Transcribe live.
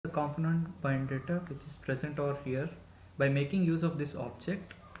component bind data which is present over here. By making use of this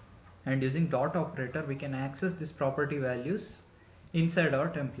object and using dot operator, we can access this property values inside our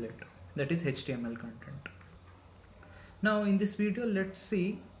template, that is HTML content. Now in this video, let's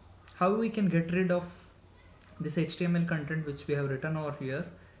see how we can get rid of this HTML content which we have written over here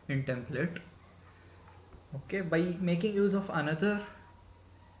in template. Okay, by making use of another,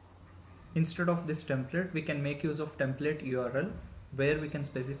 instead of this template, we can make use of template URL where we can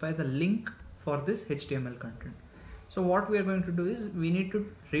specify the link for this HTML content. So what we are going to do is we need to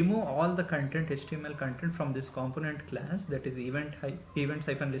remove all the content, HTML content, from this component class, that is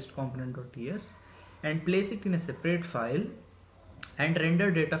events-list component.ts, and place it in a separate file and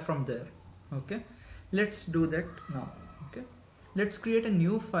render data from there. Okay, let's do that now. Okay, let's create a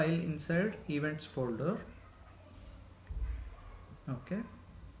new file inside events folder. Okay,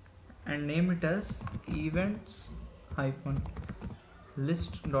 and name it as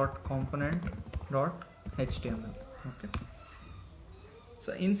events-list.component.html. Okay,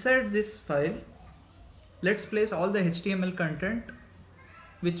 so inside this file, let's place all the HTML content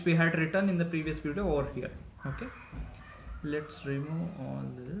which we had written in the previous video over here. Okay, let's remove all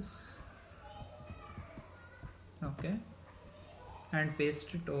this. Okay, and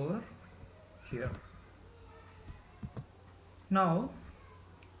paste it over here. Now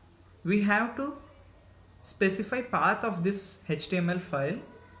we have to specify path of this HTML file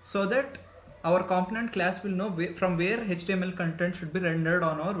so that our component class will know from where HTML content should be rendered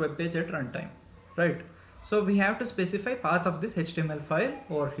on our web page at runtime, right? So we have to specify path of this HTML file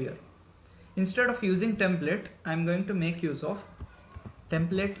over here. Instead of using template, I'm going to make use of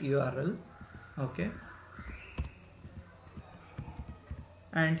template URL. Okay,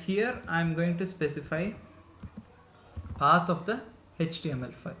 and here I'm going to specify path of the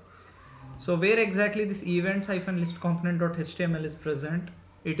HTML file. So where exactly this events-list component.html is present?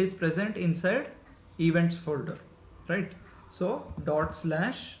 It is present inside events folder, right? So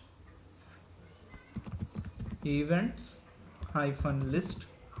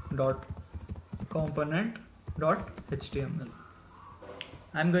 /events-list.component.html.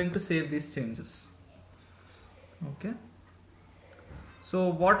 I'm going to save these changes. Okay, so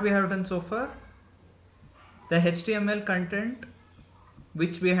what we have done so far, the HTML content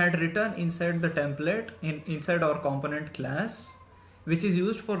which we had written inside the template inside our component class, which is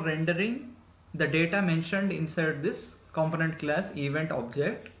used for rendering the data mentioned inside this component class event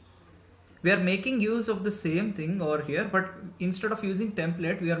object. We are making use of the same thing over here, but instead of using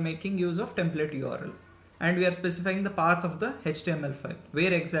template, we are making use of template URL, and we are specifying the path of the HTML file,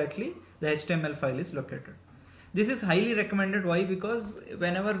 where exactly the HTML file is located. This is highly recommended. Why? Because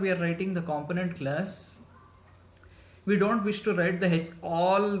whenever we are writing the component class, we don't wish to write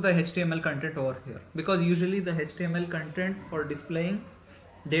all the HTML content over here, because usually the HTML content for displaying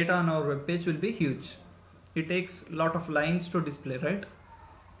data on our web page will be huge. It takes a lot of lines to display, right,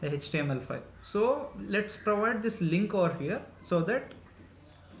 the HTML file. So let's provide this link over here so that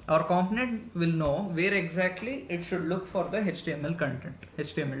our component will know where exactly it should look for the HTML content,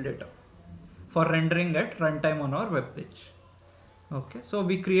 HTML data, for rendering at runtime on our web page. Okay, so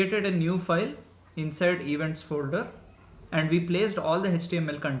we created a new file inside events folder, and we placed all the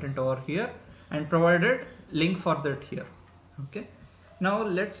HTML content over here and provided link for that here. Okay, now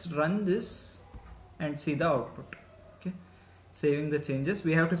let's run this and see the output. Okay, saving the changes,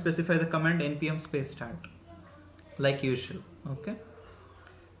 we have to specify the command npm start like usual. Okay,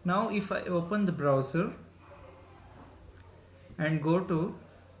 now if I open the browser and go to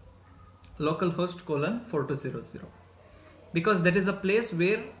localhost :4200, because that is the place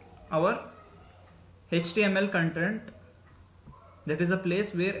where our HTML content, that is a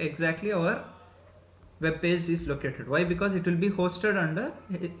place where exactly our web page is located. Why? Because it will be hosted under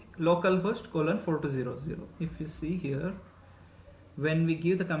localhost :4200. If you see here, when we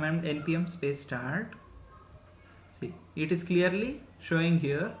give the command npm start, see, it is clearly showing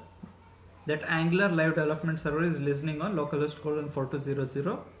here that Angular live development server is listening on localhost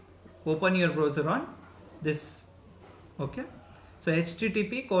 :4200. Open your browser on this. Okay, so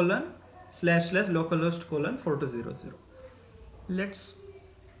http://localhost :4200. Let's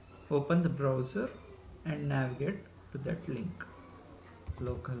open the browser and navigate to that link,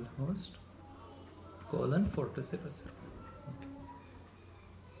 localhost :4200. Okay.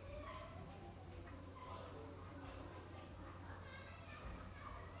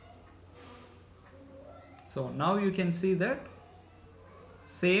 So now you can see that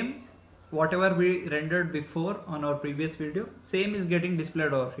same whatever we rendered before on our previous video, same is getting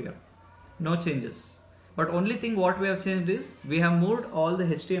displayed over here. No changes. But only thing what we have changed is we have moved all the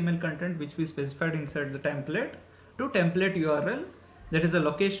HTML content which we specified inside the template to template URL, that is the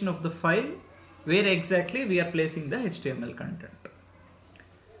location of the file where exactly we are placing the HTML content.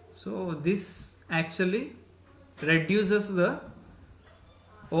 So this actually reduces the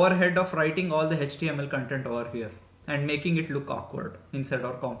overhead of writing all the HTML content over here and making it look awkward inside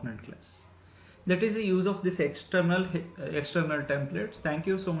our component class. That is the use of this external templates. Thank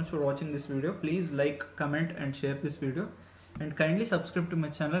you so much for watching this video. Please like, comment and share this video, and kindly subscribe to my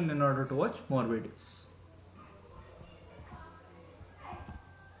channel in order to watch more videos.